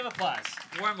applause.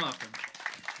 Warm welcome.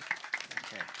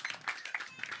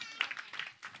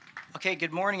 Okay,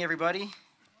 good morning, everybody.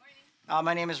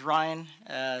 My name is Ryan,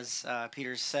 as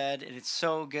Peter said, and it's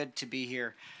so good to be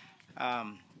here.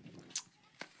 Man,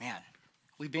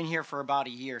 we've been here for about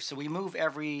a year, so we move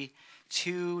every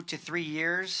 2 to 3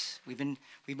 years. We've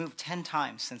moved 10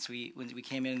 times since when we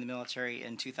came in the military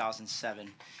in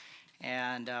 2007.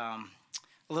 And a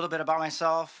little bit about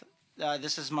myself.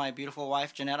 This is my beautiful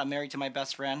wife, Jeanette. I'm married to my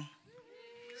best friend.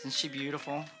 Isn't she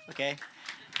beautiful? Okay.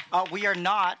 We are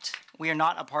not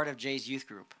a part of Jay's youth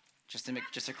group. Just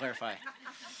to clarify.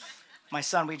 My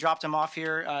son, we dropped him off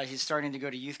here. He's starting to go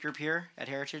to youth group here at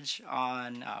Heritage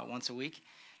on once a week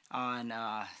on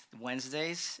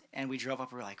Wednesdays, and we drove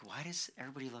up. We were like, why does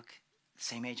everybody look the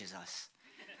same age as us?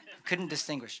 Couldn't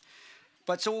distinguish.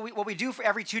 But so what we do for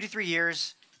every 2 to 3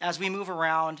 years as we move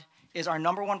around is our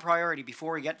number one priority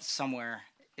before we get somewhere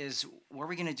is where are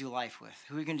we going to do life with,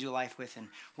 who are we going to do life with, and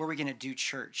where are we going to do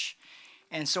church.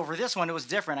 And so for this one, it was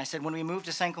different. I said when we moved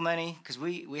to San Clemente, because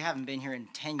we haven't been here in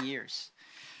 10 years.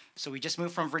 So we just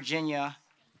moved from Virginia,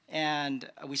 and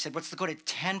we said, let's go to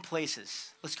 10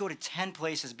 places. Let's go to 10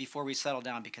 places before we settle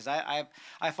down, because I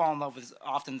fall in love with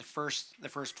often the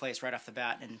first place right off the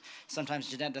bat, and sometimes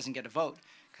Jeanette doesn't get a vote,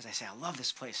 because I say, I love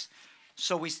this place.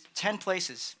 So 10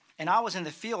 places, and I was in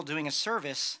the field doing a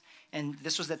service, and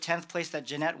this was the 10th place that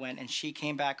Jeanette went, and she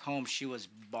came back home. She was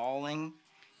bawling,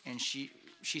 and she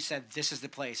said, this is the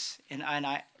place. And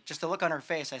I just the look on her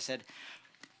face, I said,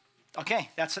 okay,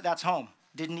 that's home.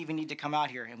 Didn't even need to come out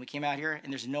here. And we came out here,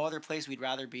 and there's no other place we'd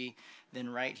rather be than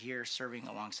right here serving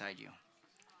alongside you.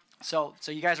 So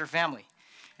you guys are family.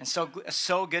 And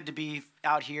so good to be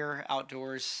out here,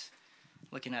 outdoors,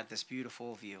 looking at this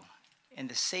beautiful view. And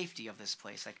the safety of this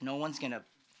place. Like, no one's going to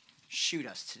shoot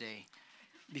us today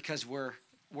because we're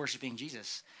worshiping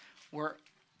Jesus.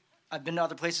 I've been to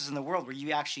other places in the world where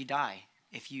you actually die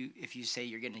if you say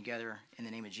you're getting together in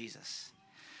the name of Jesus.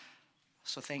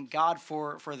 So thank God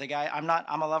for the guy.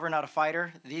 I'm a lover, not a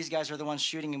fighter. These guys are the ones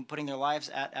shooting and putting their lives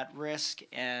at risk.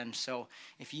 And so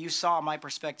if you saw my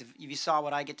perspective, if you saw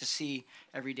what I get to see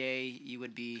every day,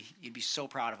 you'd be so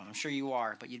proud of them. I'm sure you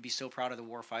are, but you'd be so proud of the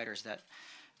war fighters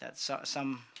that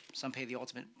some pay the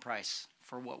ultimate price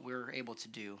for what we're able to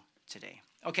do today.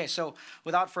 Okay, so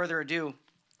without further ado,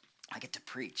 I get to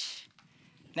preach.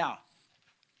 Now,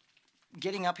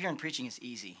 getting up here and preaching is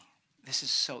easy. This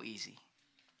is so easy.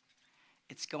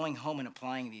 It's going home and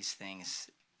applying these things.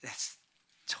 That's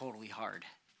totally hard.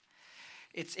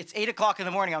 It's 8 o'clock in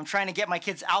the morning. I'm trying to get my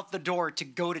kids out the door to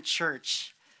go to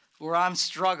church where I'm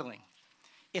struggling.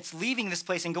 It's leaving this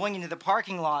place and going into the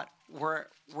parking lot where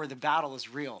the battle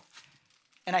is real.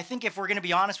 And I think if we're going to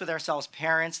be honest with ourselves,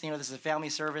 parents, this is a family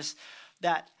service,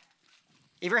 that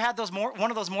you ever had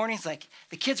one of those mornings like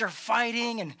the kids are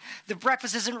fighting and the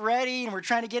breakfast isn't ready and we're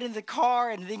trying to get in the car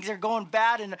and things are going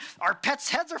bad and our pets'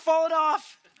 heads are falling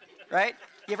off, right?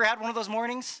 You ever had one of those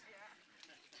mornings?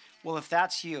 Well, if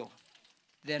that's you,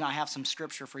 then I have some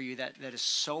scripture for you that is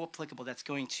so applicable, that's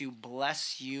going to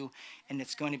bless you, and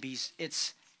it's going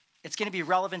to be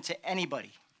relevant to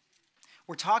anybody.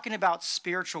 We're talking about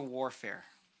spiritual warfare.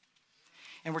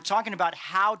 And we're talking about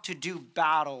how to do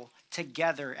battle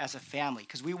together as a family,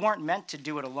 because we weren't meant to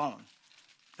do it alone.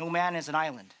 No man is an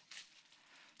island.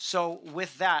 So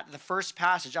with that, the first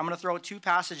passage, I'm going to throw 2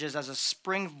 passages as a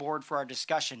springboard for our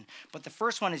discussion. But the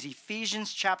first one is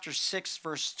Ephesians chapter 6,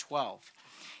 verse 12.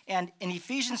 And in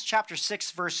Ephesians chapter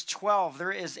 6, verse 12,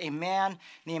 there is a man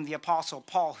named the Apostle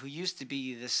Paul who used to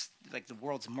be the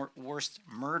world's worst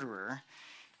murderer.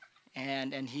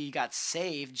 And he got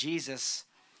saved. Jesus,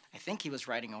 I think he was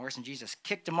riding a horse, and Jesus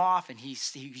kicked him off, and he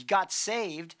got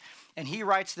saved, and he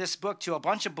writes this book to a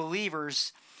bunch of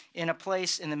believers in a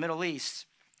place in the Middle East.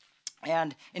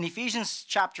 And in Ephesians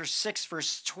chapter 6,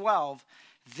 verse 12,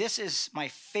 this is my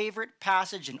favorite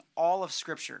passage in all of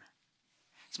Scripture.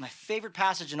 It's my favorite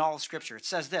passage in all of Scripture. It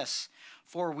says this,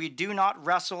 "For we do not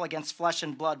wrestle against flesh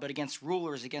and blood, but against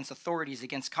rulers, against authorities,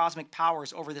 against cosmic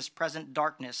powers over this present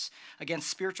darkness, against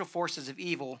spiritual forces of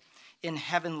evil in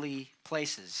heavenly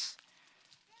places."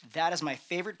 That is my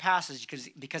favorite passage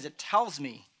because it tells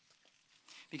me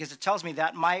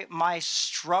that my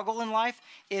struggle in life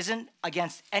isn't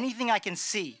against anything I can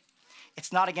see.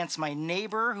 It's not against my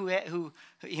neighbor who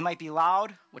he might be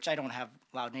loud, which I don't have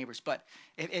loud neighbors, but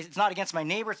it's not against my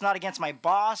neighbor. It's not against my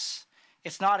boss.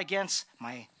 It's not against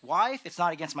my wife. It's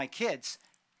not against my kids.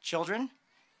 Children,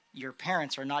 your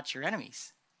parents are not your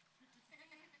enemies.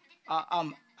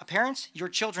 Parents, your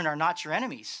children are not your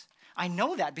enemies. I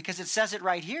know that because it says it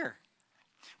right here.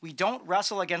 We don't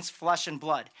wrestle against flesh and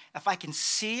blood. If I can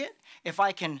see it, if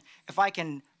I can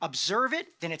observe it,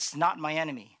 then it's not my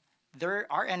enemy.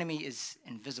 Our enemy is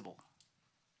invisible.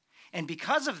 And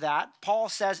because of that, Paul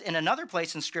says in another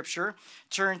place in Scripture,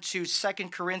 turn to 2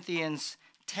 Corinthians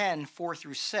 10, 4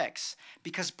 through 6,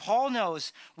 because Paul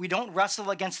knows we don't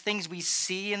wrestle against things we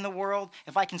see in the world.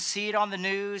 If I can see it on the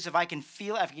news, if I can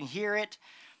feel it, if I can hear it,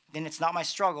 then it's not my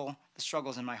struggle. The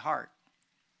struggle is in my heart.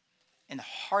 And the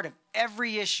heart of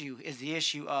every issue is the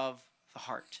issue of the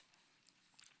heart.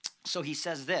 So he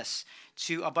says this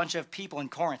to a bunch of people in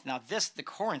Corinth. Now the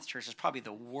Corinth church is probably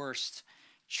the worst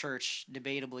church,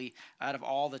 debatably, out of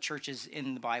all the churches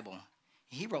in the Bible.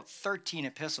 He wrote 13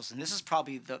 epistles, and this is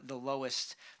probably the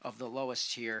lowest of the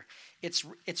lowest here. It's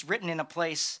written in a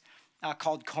place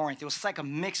called Corinth. It was like a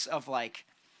mix of like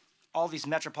all these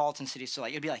metropolitan cities. So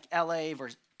like it'd be like LA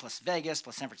plus Vegas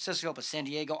plus San Francisco plus San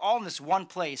Diego, all in this one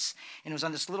place. And it was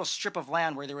on this little strip of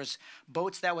land where there was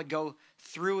boats that would go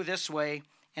through this way,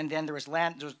 and then there was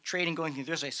trading going through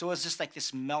this way. So it was just like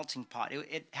this melting pot.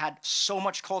 It had so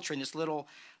much culture in this little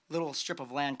strip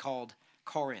of land called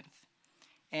Corinth.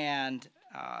 And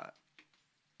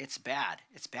it's bad.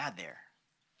 It's bad there.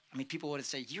 I mean, people would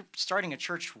say, you're starting a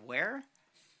church where?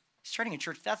 Starting a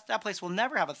church, that place will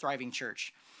never have a thriving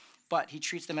church. But he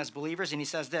treats them as believers, and he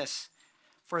says this,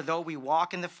 for though we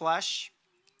walk in the flesh,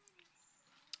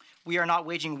 we are not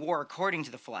waging war according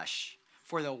to the flesh.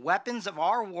 For the weapons of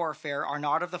our warfare are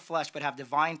not of the flesh, but have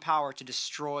divine power to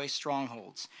destroy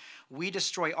strongholds. We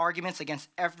destroy arguments against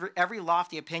every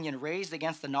lofty opinion raised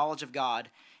against the knowledge of God,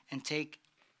 and take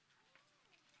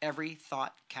every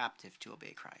thought captive to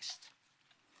obey Christ.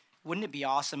 Wouldn't it be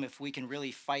awesome if we can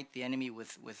really fight the enemy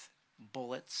with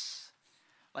bullets?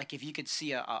 Like if you could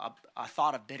see a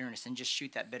thought of bitterness and just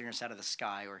shoot that bitterness out of the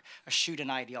sky, or shoot an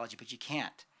ideology, but you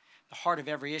can't. The heart of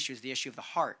every issue is the issue of the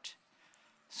heart.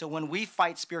 So when we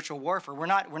fight spiritual warfare, we're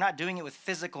not doing it with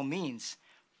physical means.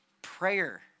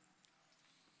 Prayer,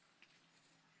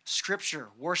 scripture,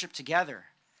 worship together.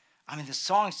 I mean, the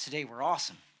songs today were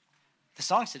awesome. The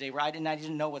songs today were, I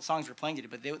didn't know what songs were playing today,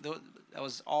 but that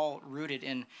was all rooted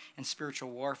in spiritual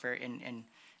warfare and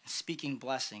speaking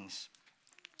blessings.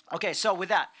 Okay, so with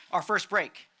that, our first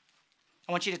break.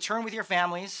 I want you to turn with your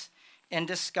families and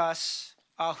discuss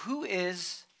who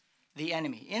is the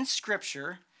enemy. In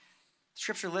Scripture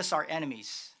lists our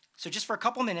enemies. So just for a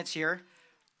couple minutes here,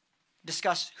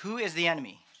 discuss who is the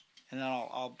enemy, and then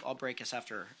I'll break us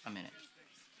after a minute.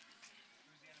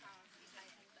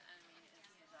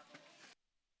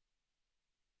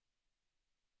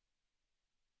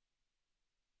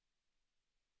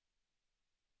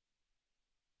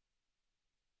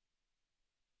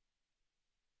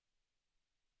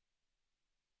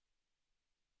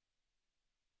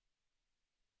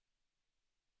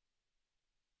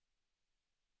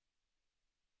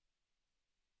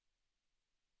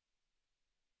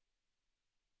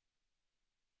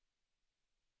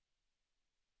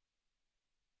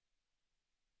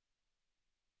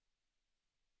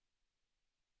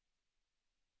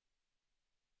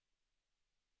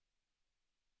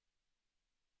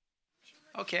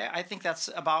 Okay, I think that's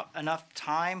about enough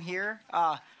time here.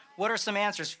 What are some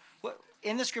answers?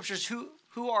 In the scriptures,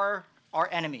 who are our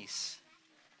enemies?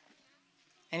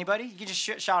 Anybody? You can just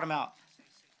shout them out.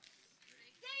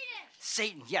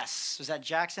 Satan, yes. Was that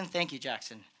Jackson? Thank you,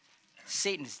 Jackson.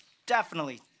 Satan is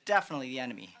definitely the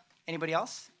enemy. Anybody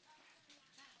else?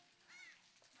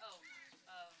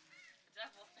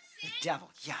 The devil,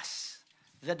 yes.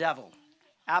 The devil,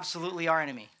 absolutely our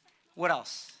enemy. What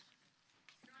else?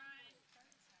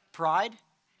 Pride?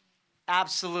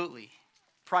 Absolutely.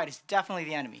 Pride is definitely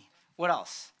the enemy. What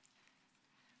else?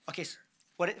 Okay, so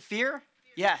fear?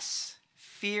 Yes.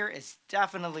 Fear is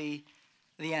definitely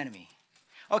the enemy.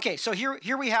 Okay, so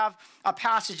here we have a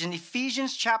passage in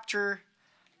Ephesians chapter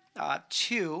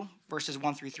 2, verses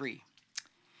 1 through 3.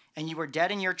 And you were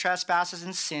dead in your trespasses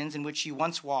and sins in which you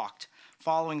once walked,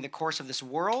 following the course of this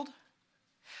world,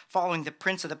 following the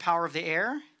prince of the power of the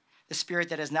air, the spirit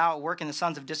that is now at work in the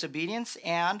sons of disobedience,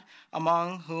 and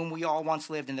among whom we all once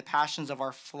lived in the passions of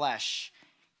our flesh,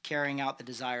 carrying out the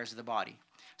desires of the body.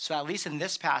 So at least in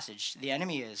this passage, the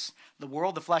enemy is the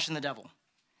world, the flesh, and the devil.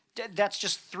 That's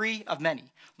just three of many.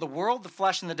 The world, the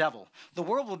flesh, and the devil. The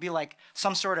world will be like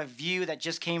some sort of view that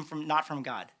just came from not from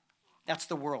God. That's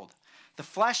the world. The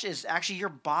flesh is actually your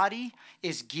body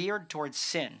is geared towards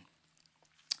sin.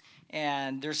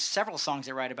 And there's several songs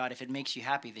that write about if it makes you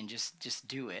happy, then just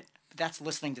do it. But that's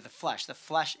listening to the flesh. The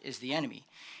flesh is the enemy.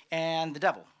 And the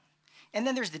devil. And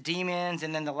then there's the demons,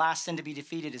 and then the last sin to be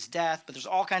defeated is death. But there's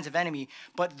all kinds of enemy.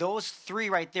 But those three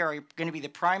right there are going to be the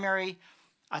primary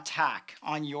attack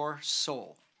on your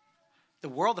soul. The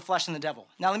world, the flesh, and the devil.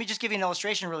 Now, let me just give you an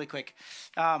illustration really quick.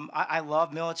 I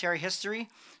love military history.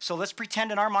 So let's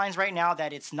pretend in our minds right now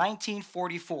that it's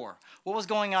 1944. What was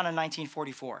going on in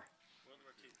 1944?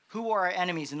 Who were our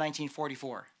enemies in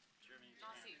 1944?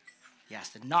 Yes,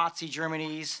 the Nazi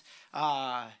Germany's,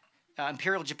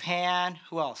 Imperial Japan.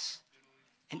 Who else?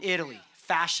 And Italy,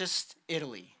 fascist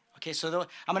Italy. Okay, so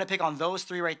I'm going to pick on those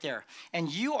three right there.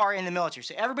 And you are in the military.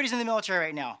 So everybody's in the military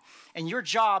right now. And your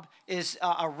job is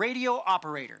a radio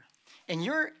operator. And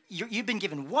you've been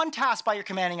given one task by your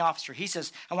commanding officer. He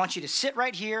says, I want you to sit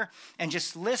right here and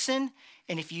just listen.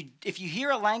 And if you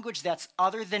hear a language that's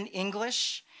other than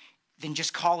English, then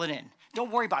just call it in. Don't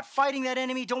worry about fighting that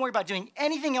enemy. Don't worry about doing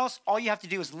anything else. All you have to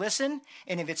do is listen.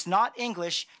 And if it's not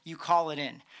English, you call it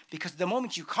in. Because the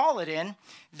moment you call it in,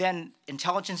 then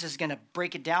intelligence is going to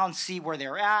break it down, see where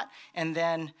they're at. And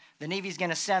then the Navy's going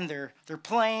to send their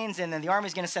planes. And then the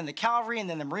Army's going to send the cavalry. And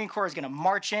then the Marine Corps is going to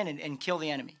march in and kill the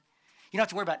enemy. You don't have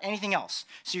to worry about anything else.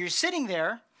 So you're sitting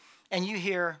there and you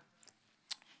hear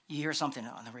something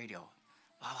on the radio.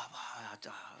 Blah, blah,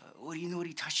 blah.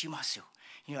 Ori tashimasu.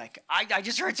 You're like, I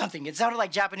just heard something. It sounded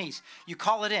like Japanese. You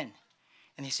call it in.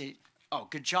 And they say, oh,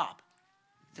 good job.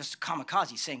 This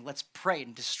kamikaze saying, let's pray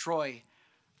and destroy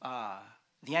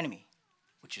the enemy,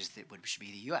 which should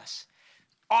be the U.S.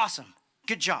 Awesome.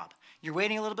 Good job. You're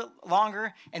waiting a little bit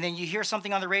longer, and then you hear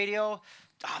something on the radio.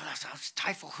 Oh, that's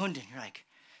Taiful Hunden. You're like,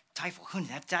 Taiful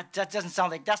Hunden? That doesn't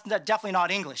sound like, that's definitely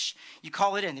not English. You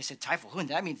call it in. They said, Taiful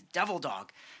Hunden. That means devil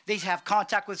dog. They have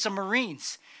contact with some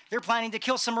Marines. They're planning to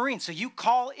kill some Marines. So you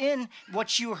call in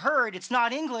what you heard. It's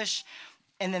not English.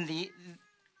 And then the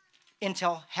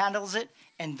intel handles it,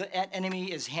 and the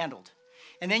enemy is handled.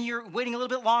 And then you're waiting a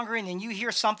little bit longer, and then you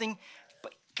hear something.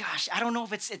 But gosh, I don't know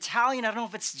if it's Italian. I don't know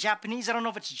if it's Japanese. I don't know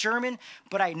if it's German.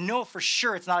 But I know for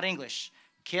sure it's not English.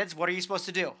 Kids, what are you supposed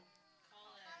to do?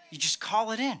 You just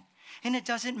call it in. And it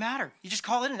doesn't matter. You just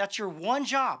call it in. That's your one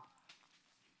job.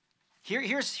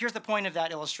 Here's the point of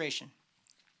that illustration.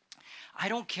 I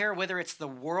don't care whether it's the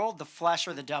world, the flesh,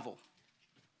 or the devil.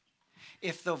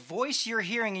 If the voice you're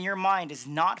hearing in your mind is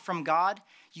not from God,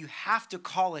 you have to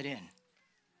call it in.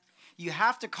 You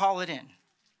have to call it in.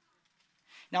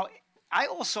 Now, I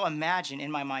also imagine in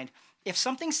my mind, if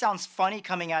something sounds funny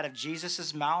coming out of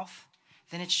Jesus' mouth,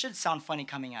 then it should sound funny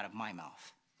coming out of my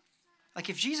mouth. Like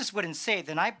if Jesus wouldn't say it,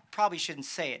 then I probably shouldn't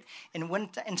say it. And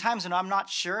in times when I'm not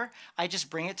sure, I just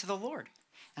bring it to the Lord.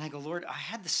 And I go, Lord, I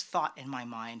had this thought in my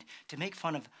mind to make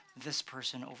fun of this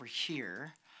person over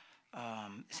here.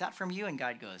 Is that from you? And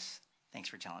God goes, thanks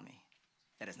for telling me.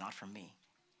 That is not from me.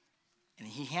 And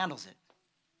he handles it.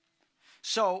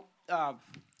 So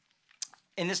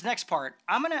in this next part,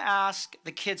 I'm going to ask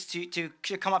the kids to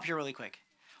come up here really quick.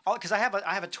 Because I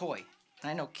have a toy.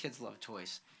 And I know kids love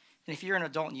toys. And if you're an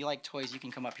adult and you like toys, you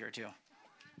can come up here too.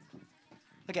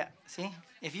 Look at, see?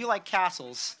 If you like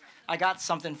castles, I got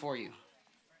something for you.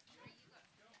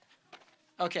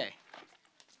 Okay.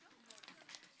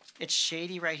 It's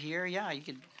shady right here. Yeah, you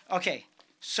could. Okay,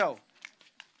 so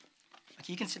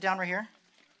you can sit down right here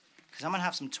because I'm going to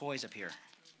have some toys up here.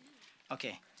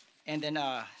 Okay, and then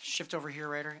shift over here,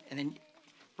 Ryder. And then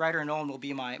Ryder and Nolan will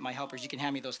be my helpers. You can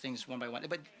hand me those things one by one,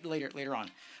 but later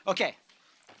on. Okay.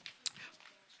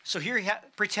 So here,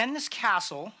 pretend this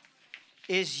castle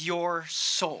is your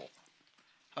soul.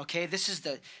 Okay, this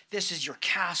is your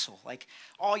castle. Like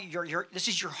all this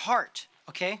is your heart.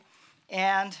 Okay,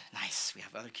 and nice. We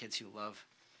have other kids who love.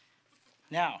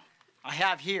 Now, I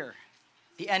have here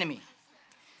the enemy.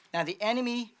 Now, the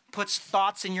enemy puts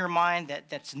thoughts in your mind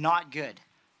that's not good.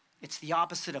 It's the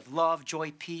opposite of love,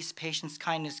 joy, peace, patience,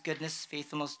 kindness, goodness,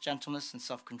 faithfulness, gentleness, and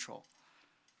self-control.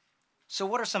 So,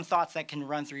 what are some thoughts that can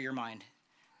run through your mind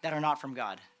that are not from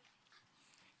God?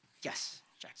 Yes,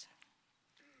 Jackson.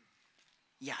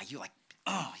 Yeah, you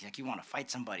want to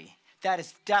fight somebody. That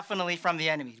is definitely from the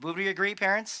enemy. Would we agree,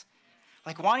 parents?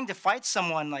 Like wanting to fight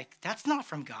someone, like that's not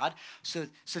from God. So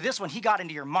this one, he got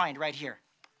into your mind right here.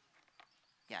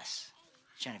 Yes,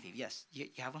 Genevieve. Yes, you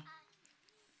have one.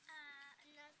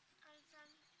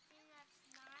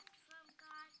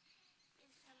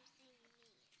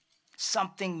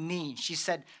 Something mean. She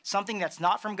said something that's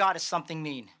not from God is something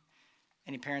mean.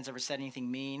 Any parents ever said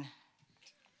anything mean?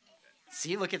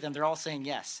 See, look at them. They're all saying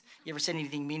yes. You ever said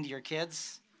anything mean to your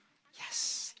kids?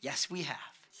 Yes. Yes, we have.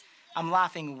 I'm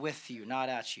laughing with you, not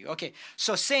at you. Okay,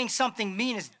 so saying something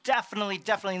mean is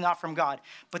definitely not from God.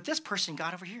 But this person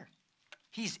got over here.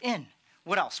 He's in.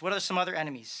 What else? What are some other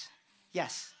enemies?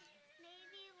 Yes.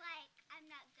 Maybe like I'm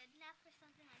not good enough or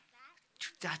something like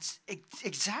that. That's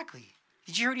exactly.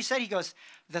 Did you hear what he said? He goes,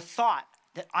 the thought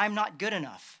that I'm not good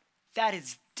enough. that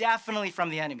is definitely from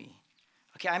the enemy.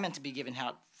 Okay, I meant to be giving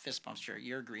out fist bumps. Sure,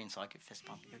 you're green, so I could fist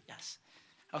bump you. Yes.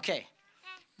 Okay,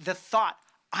 the thought,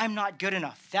 I'm not good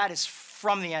enough, that is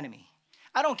from the enemy.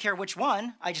 I don't care which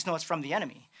one, I just know it's from the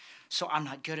enemy. So I'm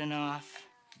not good enough.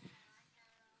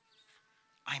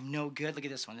 I'm no good. Look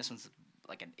at this one. This one's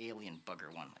like an alien bugger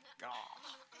one. Like,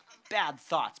 oh. Bad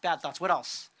thoughts, bad thoughts. What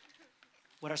else?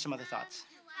 What are some other thoughts?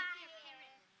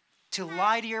 To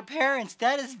lie to your parents.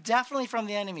 That is definitely from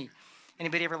the enemy.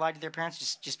 Anybody ever lied to their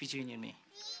parents? Just between you and me.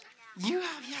 You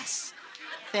have, yes.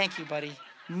 Thank you, buddy.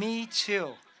 Me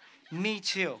too. Me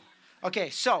too. Okay,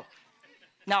 so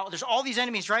now there's all these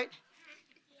enemies, right?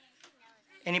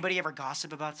 Anybody ever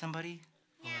gossip about somebody?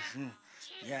 Yeah.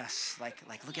 Yes. Like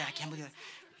look at, I can't believe that.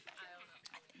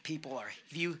 People are,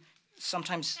 if you,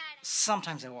 sometimes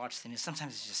I watch things.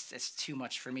 Sometimes it's too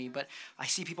much for me. But I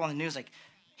see people on the news like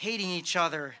hating each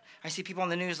other. I see people on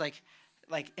the news like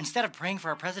instead of praying for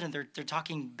our president, they're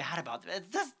talking bad about it.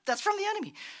 That's from the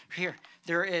enemy. Here,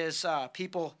 there is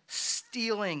people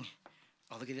stealing.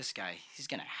 Oh, look at this guy. He's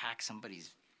gonna hack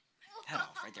somebody's head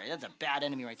off right there. That's a bad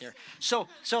enemy right there. So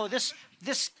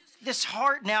this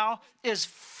heart now is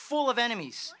full of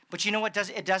enemies. But you know what?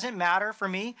 It doesn't matter for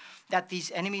me that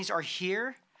these enemies are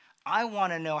here. I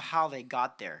want to know how they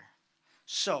got there.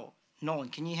 So, Nolan,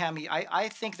 can you hand me? I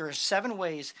think there are 7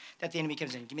 ways that the enemy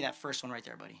comes in. Give me that first one right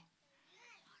there, buddy.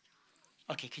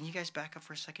 Okay, can you guys back up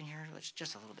for a second here? Let's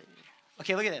just a little bit.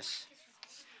 Okay, look at this.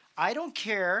 I don't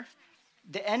care.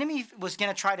 The enemy was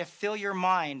going to try to fill your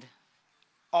mind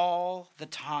all the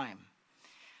time.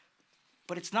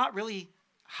 But it's not really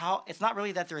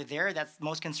that they're there that's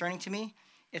most concerning to me.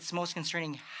 It's most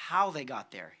concerning how they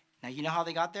got there. Now, you know how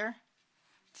they got there?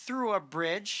 Through a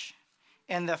bridge.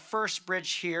 And the first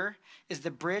bridge here is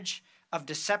the bridge of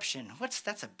deception.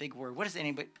 That's a big word.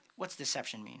 What's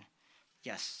deception mean?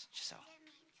 Yes, Giselle.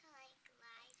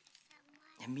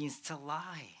 It means to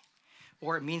lie.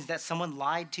 Or it means that someone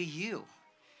lied to you.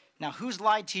 Now, who's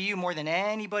lied to you more than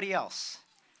anybody else?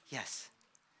 Yes.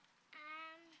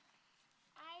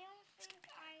 I don't think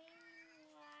I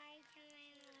lied to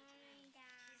my mom and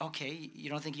dad. Okay, you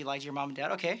don't think you lied to your mom and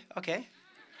dad? Okay.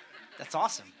 That's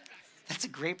awesome. That's a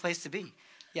great place to be.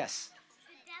 Yes.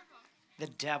 The The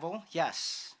devil,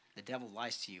 yes. The devil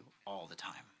lies to you all the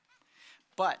time.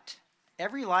 But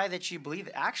every lie that you believe,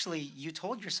 actually, you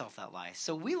told yourself that lie.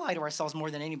 So we lie to ourselves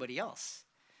more than anybody else.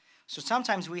 So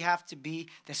sometimes we have to be,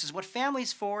 this is what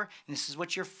family's for, and this is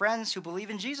what your friends who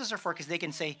believe in Jesus are for, because they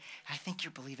can say, I think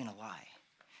you're believing a lie.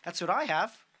 That's what I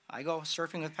have. I go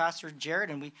surfing with Pastor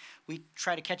Jared, and we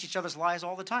try to catch each other's lies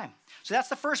all the time. So that's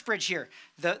the first bridge here,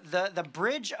 the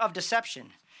bridge of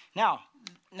deception. Now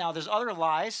there's other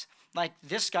lies, like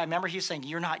this guy. Remember, he was saying,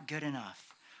 you're not good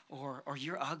enough, or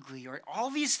you're ugly, or all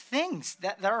these things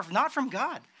that are not from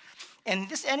God. And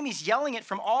this enemy's yelling it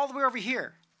from all the way over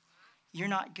here. You're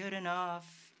not good enough.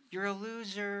 You're a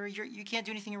loser. You can't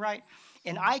do anything right.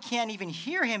 And I can't even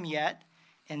hear him yet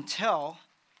until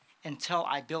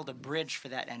I build a bridge for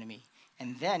that enemy.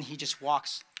 And then he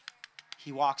walks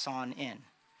on in.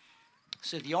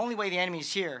 So the only way the enemy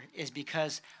is here is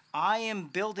because I am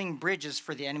building bridges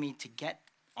for the enemy to get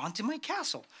onto my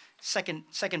castle. Second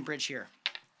bridge here.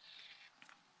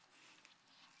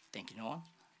 Thank you, Noah.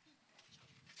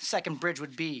 Second bridge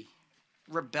would be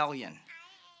rebellion.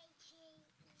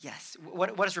 Yes.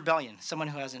 What is rebellion? Someone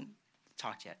who hasn't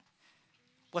talked yet.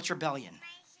 What's rebellion? My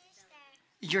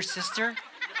sister. Your sister?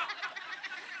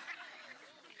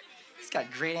 He's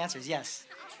got great answers. Yes.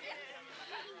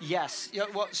 Yes. Yeah,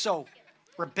 well, so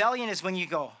rebellion is when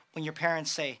your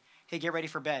parents say, hey, get ready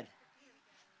for bed.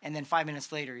 And then 5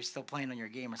 minutes later, you're still playing on your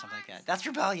game or something like that. That's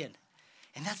rebellion.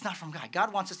 And that's not from God.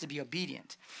 God wants us to be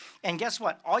obedient. And guess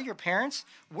what? All your parents,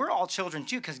 we're all children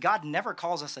too, because God never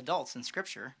calls us adults in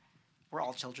Scripture. We're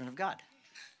all children of God.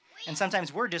 And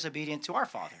sometimes we're disobedient to our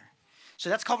Father. So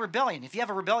that's called rebellion. If you have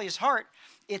a rebellious heart,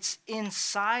 it's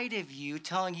inside of you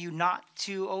telling you not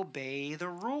to obey the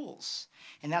rules.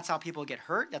 And that's how people get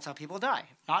hurt. That's how people die.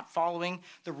 Not following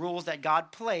the rules that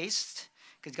God placed,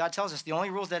 because God tells us the only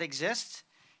rules that exist,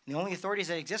 and the only authorities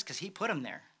that exist, because he put them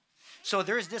there. So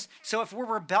there's this. So if we're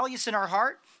rebellious in our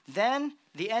heart, then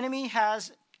the enemy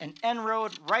has an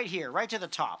inroad right here, right to the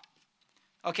top.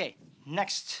 Okay,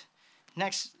 next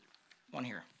one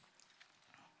here.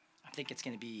 I think it's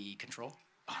going to be control.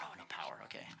 Oh, no, power.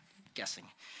 Okay, guessing.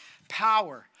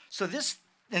 Power. So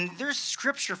and there's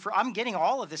scripture for, I'm getting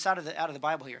all of this out of the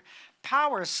Bible here.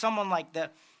 Power is someone like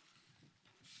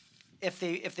if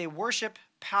they worship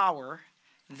power,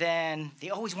 then they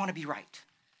always want to be right.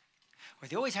 Or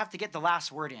they always have to get the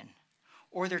last word in.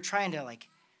 Or they're trying to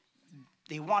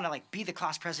they want to be the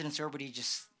class president so everybody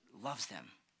just loves them.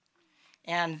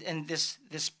 And this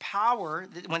power,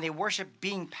 when they worship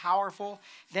being powerful,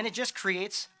 then it just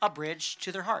creates a bridge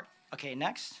to their heart. Okay,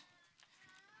 next.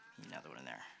 Another one in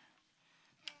there.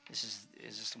 Is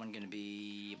this one going to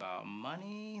be about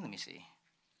money? Let me see.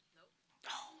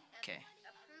 Oh, okay.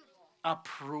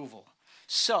 Approval.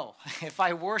 So, if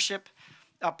I worship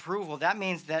approval, that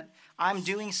means that I'm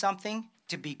doing something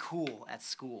to be cool at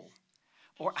school.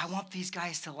 Or I want these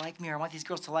guys to like me, or I want these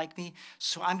girls to like me,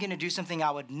 so I'm going to do something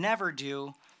I would never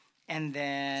do. And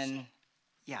then,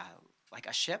 yeah, like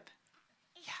a ship?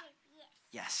 Yeah.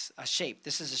 Yes, a shape.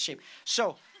 This is a shape.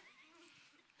 So,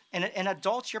 and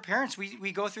adults, your parents,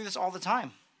 we go through this all the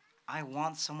time. I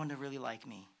want someone to really like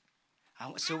me.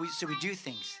 So we do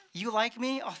things. You like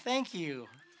me? Oh, thank you.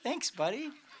 Thanks, buddy.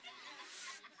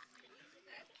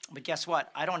 But guess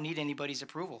what? I don't need anybody's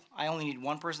approval. I only need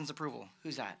one person's approval.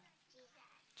 Who's that?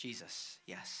 Jesus.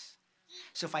 Yes.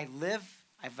 So if I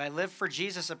live for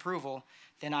Jesus' approval,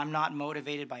 then I'm not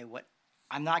motivated by what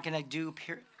I'm not going to do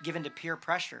given to peer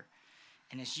pressure.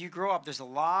 And as you grow up, there's a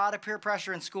lot of peer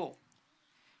pressure in school.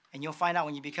 And you'll find out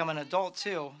when you become an adult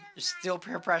too, there's still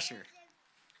peer pressure.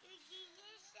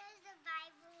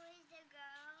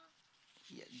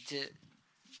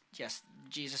 Yes,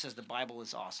 Jesus says the Bible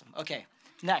is awesome. Okay,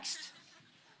 next.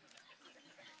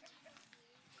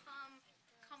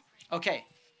 Okay,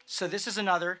 so this is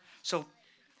another. So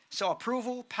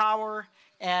approval, power,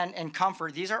 and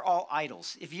comfort, these are all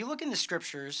idols. If you look in the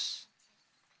scriptures,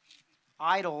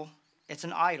 idol, it's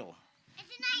an idol.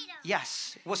 It's an idol.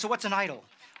 Yes. Well, so what's an idol?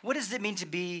 What does it mean to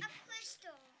be?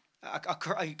 A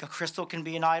crystal. A crystal can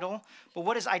be an idol, but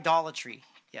what is idolatry?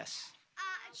 Yes.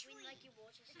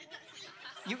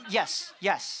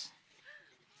 Yes.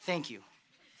 Thank you.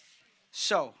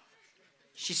 So,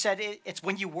 she said it's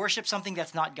when you worship something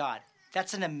that's not God.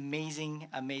 That's an amazing,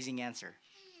 amazing answer.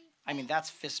 I mean, that's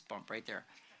fist bump right there.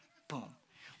 Boom.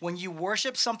 When you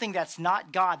worship something that's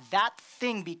not God, that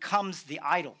thing becomes the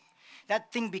idol.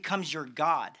 That thing becomes your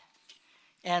God.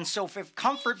 And so if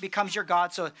comfort becomes your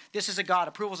God, so this is a God,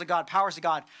 approval is a God, power is a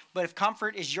God, but if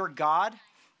comfort is your God,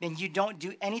 then you don't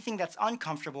do anything that's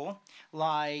uncomfortable,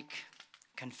 like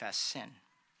confess sin.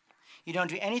 You don't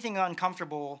do anything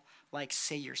uncomfortable, like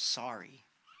say you're sorry.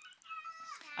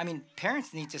 I mean,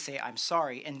 parents need to say, I'm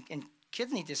sorry, and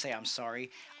kids need to say, I'm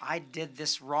sorry. I did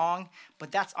this wrong,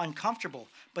 but that's uncomfortable.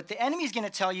 But the enemy is going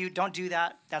to tell you, don't do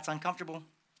that. That's uncomfortable.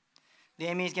 The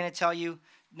enemy is going to tell you,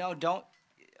 no, don't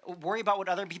worry about what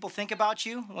other people think about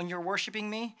you when you're worshiping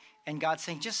me. And God's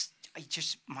saying, just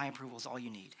my approval is all you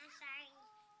need. I'm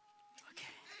sorry. Okay.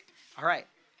 All right.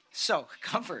 So,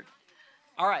 comfort.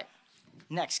 All right.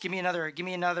 Next, give me another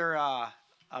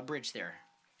bridge there.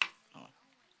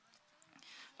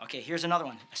 Okay, here's another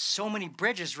one. So many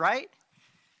bridges, right?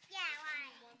 Yeah,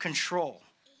 why? Control.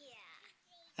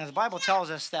 Yeah. Now, the Bible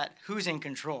tells us that who's in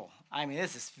control. I mean,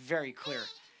 this is very clear.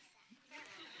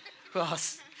 Who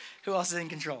else is in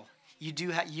control?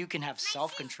 You can have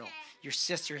self-control. Your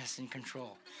sister is in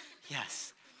control.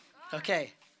 Yes.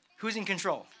 Okay, who's in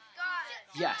control?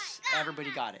 God. Yes, everybody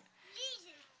got it.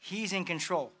 Jesus. He's in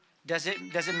control. Does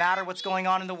it matter what's going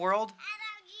on in the world? How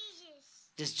about Jesus?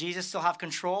 Does Jesus still have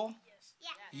control? Yeah.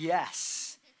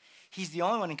 Yes. He's the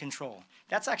only one in control.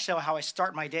 That's actually how I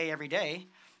start my day every day.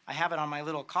 I have it on my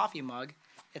little coffee mug.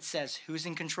 It says, who's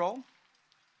in control?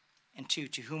 And 2,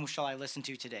 to whom shall I listen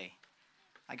to today?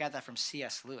 I got that from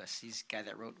C.S. Lewis. He's the guy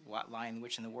that wrote Lion, the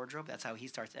Witch, and the Wardrobe. That's how he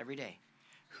starts every day.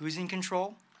 Who's in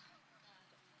control?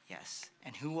 Yes.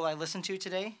 And who will I listen to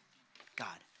today? God.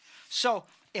 So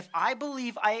if I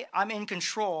believe I'm in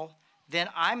control, then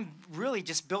I'm really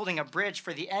just building a bridge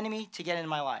for the enemy to get into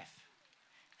my life.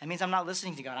 That means I'm not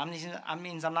listening to God. That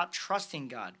means I'm not trusting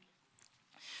God.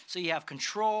 So you have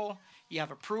control, you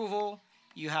have approval,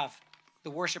 you have the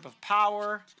worship of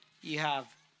power, you have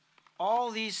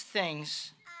all these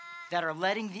things that are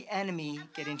letting the enemy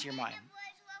get into your mind.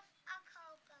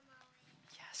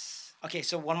 Yes. Okay,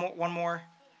 so one more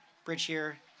bridge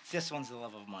here. This one's the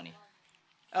love of money.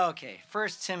 Okay, 1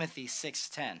 Timothy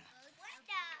 6:10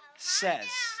 says,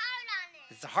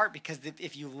 it's the heart, because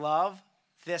if you love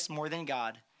this more than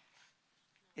God,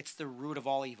 it's the root of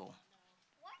all evil.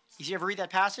 Did you ever read that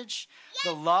passage?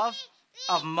 The love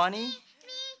of money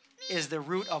is the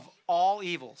root of all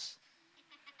evils.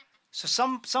 So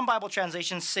some Bible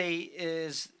translations say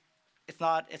it's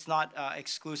not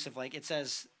exclusive. Like it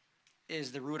says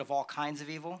is the root of all kinds of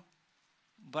evil.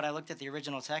 But I looked at the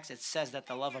original text. It says that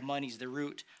the love of money is the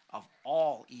root of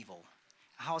all evil.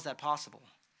 How is that possible?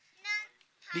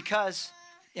 Because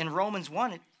in Romans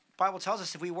 1, the Bible tells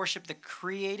us if we worship the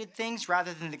created things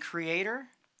rather than the Creator,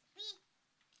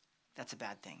 that's a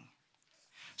bad thing.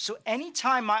 So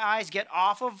anytime my eyes get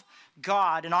off of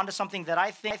God and onto something that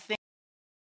I think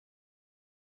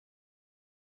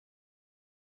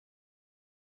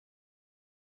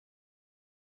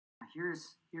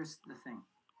here's the thing.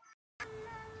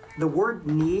 The word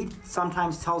need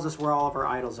sometimes tells us where all of our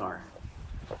idols are.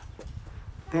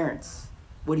 Parents,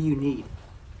 what do you need?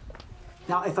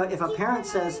 Now, if a parent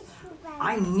says,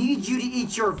 I need you to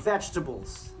eat your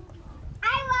vegetables.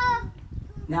 I will.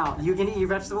 Now, you can eat your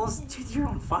vegetables? Dude, you're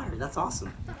on fire. That's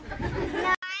awesome. No, I don't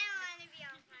want to be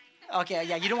on fire. Okay,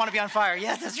 yeah, you don't want to be on fire.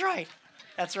 Yes, that's right.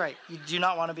 That's right. You do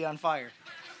not want to be on fire.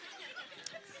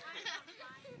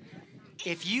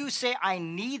 If you say, I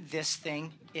need this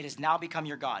thing, it has now become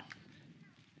your God.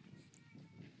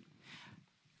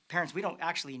 Parents, we don't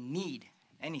actually need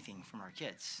anything from our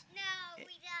kids. No, we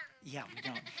don't. Yeah, we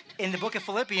don't. In the book of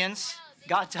Philippians,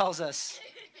 God tells us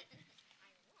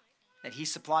that he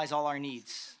supplies all our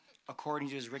needs according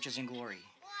to his riches and glory.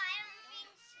 Well, I don't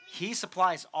think He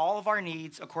supplies all of our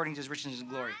needs according to his riches and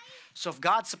glory. So if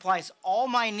God supplies all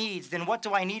my needs, then what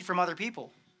do I need from other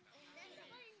people?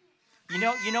 You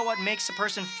know what makes a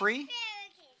person free?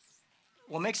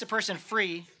 What makes a person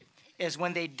free is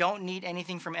when they don't need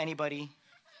anything from anybody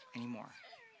anymore.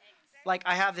 Like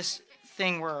I have this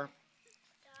thing where,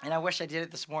 and I wish I did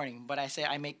it this morning, but I say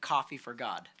I make coffee for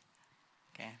God.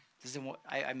 Okay? This is what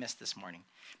I missed this morning.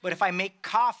 But if I make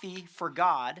coffee for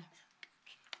God,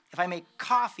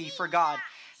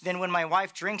 then when my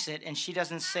wife drinks it and she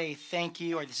doesn't say thank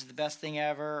you or this is the best thing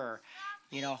ever or,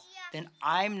 then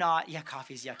I'm not,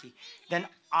 coffee's yucky. Then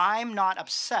I'm not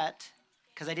upset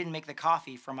because I didn't make the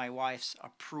coffee for my wife's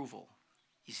approval.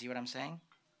 You see what I'm saying?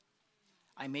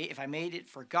 If I made it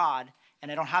for God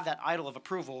and I don't have that idol of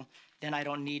approval, then I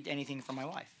don't need anything from my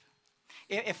wife.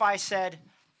 If I said,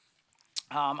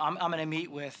 I'm going to meet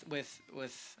with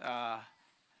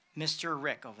Mr.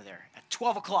 Rick over there at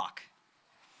 12 o'clock,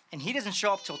 and he doesn't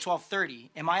show up till 12:30,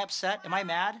 am I upset? Am I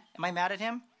mad? Am I mad at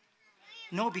him?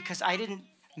 No, because I didn't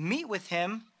meet with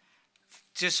him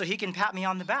just so he can pat me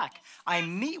on the back. I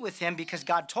meet with him because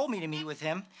God told me to meet with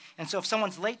him. And so if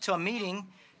someone's late to a meeting,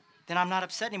 then I'm not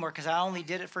upset anymore because I only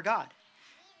did it for God.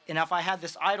 And if I had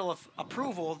this idol of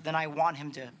approval, then I want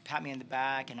him to pat me on the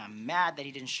back, and I'm mad that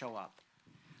he didn't show up.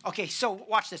 Okay, so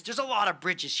watch this. There's a lot of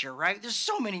bridges here, right? There's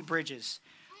so many bridges.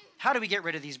 How do we get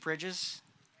rid of these bridges?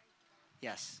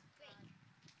 Yes.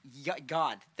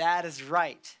 God. That is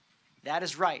right. That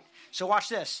is right. So watch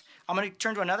this. I'm going to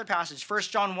turn to another passage, 1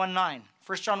 John 1:9.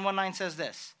 1 John 1:9 says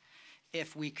this.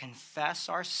 If we confess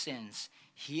our sins,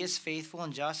 he is faithful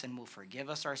and just and will forgive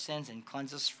us our sins and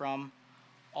cleanse us from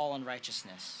all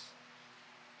unrighteousness.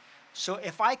 So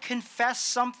if I confess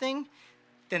something,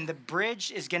 then the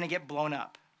bridge is going to get blown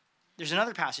up. There's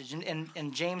another passage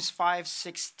in James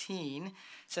 5:16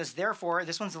 says, therefore,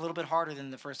 this one's a little bit harder than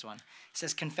the first one. It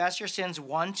says, confess your sins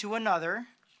one to another.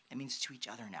 It means to each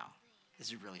other now. This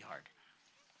is really hard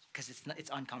because it's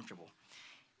uncomfortable.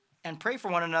 And pray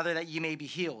for one another that you may be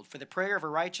healed. For the prayer of a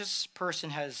righteous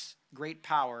person has great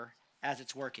power as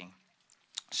it's working.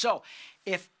 So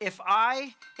if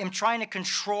I am trying to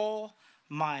control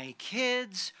my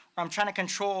kids or I'm trying to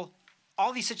control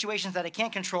all these situations that I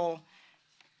can't control,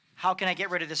 how can I get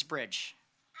rid of this bridge?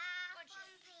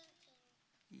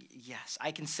 Yes,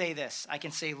 I can say this. I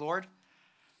can say, Lord,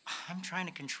 I'm trying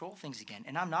to control things again,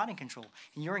 and I'm not in control,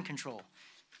 and you're in control.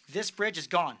 This bridge is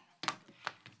gone.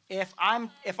 If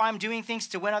I'm doing things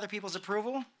to win other people's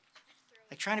approval,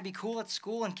 like trying to be cool at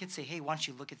school, and kids say, hey, why don't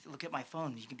you look at my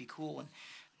phone, you can be cool. And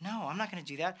no, I'm not going to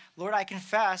do that. Lord, I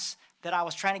confess that I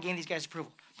was trying to gain these guys'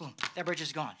 approval. Boom, that bridge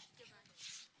is gone.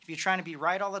 If you're trying to be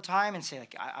right all the time and say,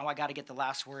 like, I got to get the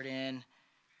last word in,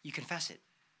 you confess it,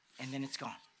 and then it's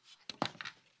gone.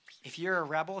 If you're a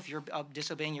rebel, if you're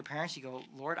disobeying your parents, you go,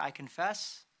 Lord, I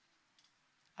confess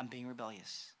I'm being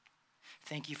rebellious.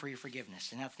 Thank you for your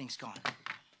forgiveness, and that thing's gone.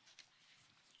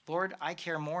 Lord, I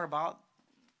care more about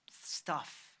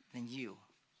stuff than you,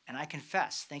 and I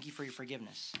confess, thank you for your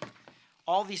forgiveness.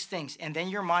 All these things, and then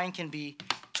your mind can be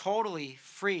totally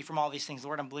free from all these things.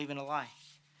 Lord, I'm believing a lie.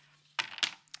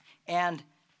 And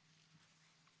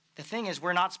the thing is,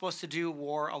 we're not supposed to do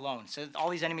war alone. So all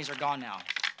these enemies are gone now.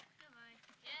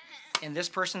 And this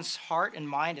person's heart and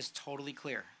mind is totally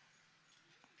clear.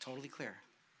 Totally clear.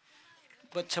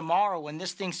 But tomorrow, when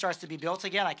this thing starts to be built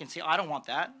again, I can say, I don't want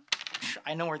that.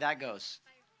 I know where that goes.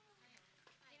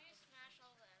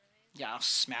 Yeah, I'll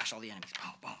smash all the enemies.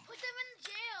 Boom, boom. Put them in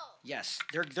jail. Yes,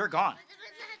 they're gone. Put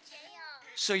them in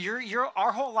jail. So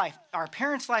our whole life, our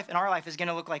parents' life and our life is going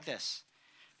to look like this.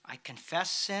 I confess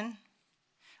sin.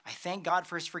 I thank God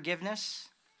for his forgiveness.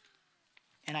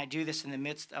 And I do this in the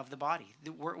midst of the body.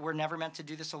 We're never meant to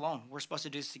do this alone. We're supposed to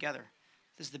do this together.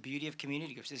 This is the beauty of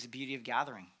community groups. This is the beauty of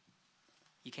gathering.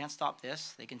 You can't stop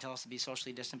this. They can tell us to be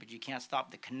socially distant, but you can't stop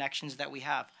the connections that we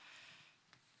have.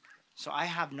 So I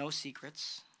have no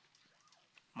secrets.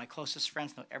 My closest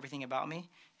friends know everything about me,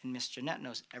 and Miss Jeanette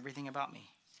knows everything about me.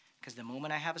 Because the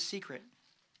moment I have a secret,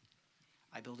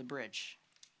 I build a bridge.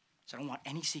 So I don't want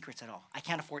any secrets at all. I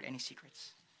can't afford any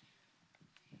secrets.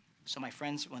 So my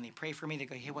friends, when they pray for me, they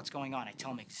go, hey, what's going on? I tell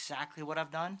them exactly what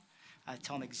I've done. I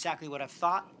tell them exactly what I've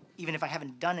thought. Even if I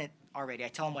haven't done it already, I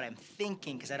tell them what I'm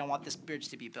thinking because I don't want this bridge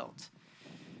to be built.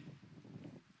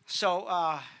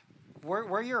 So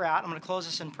where you're at, I'm going to close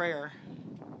this in prayer.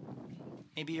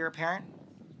 Maybe you're a parent,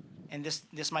 and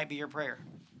this might be your prayer.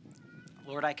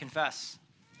 Lord, I confess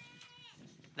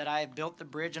that I have built the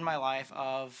bridge in my life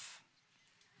of,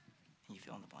 and you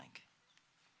fill in the blank.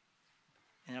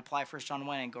 And apply 1 John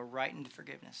 1 and go right into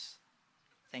forgiveness.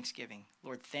 Thanksgiving.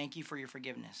 Lord, thank you for your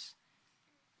forgiveness.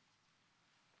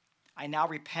 I now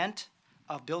repent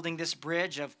of building this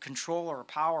bridge of control or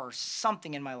power or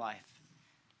something in my life.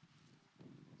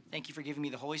 Thank you for giving me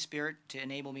the Holy Spirit to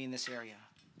enable me in this area.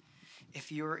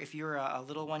 If you're a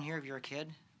little one here, if you're a kid,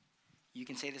 you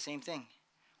can say the same thing.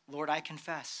 Lord, I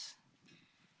confess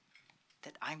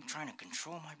that I'm trying to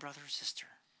control my brother or sister,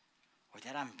 or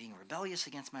that I'm being rebellious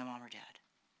against my mom or dad.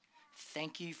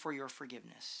 Thank you for your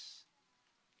forgiveness.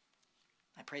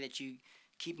 I pray that you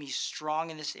keep me strong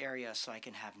in this area so I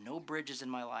can have no bridges in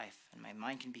my life and my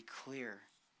mind can be clear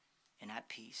and at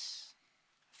peace.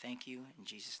 Thank you in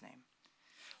Jesus' name.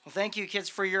 Well, thank you, kids,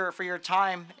 for your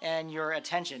time and your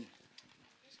attention.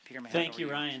 Peter, thank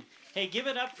you, Ryan. Hey, give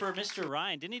it up for Mr.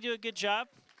 Ryan. Didn't he do a good job?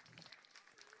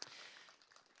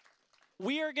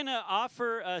 We are going to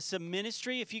offer some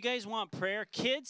ministry. If you guys want prayer, kids,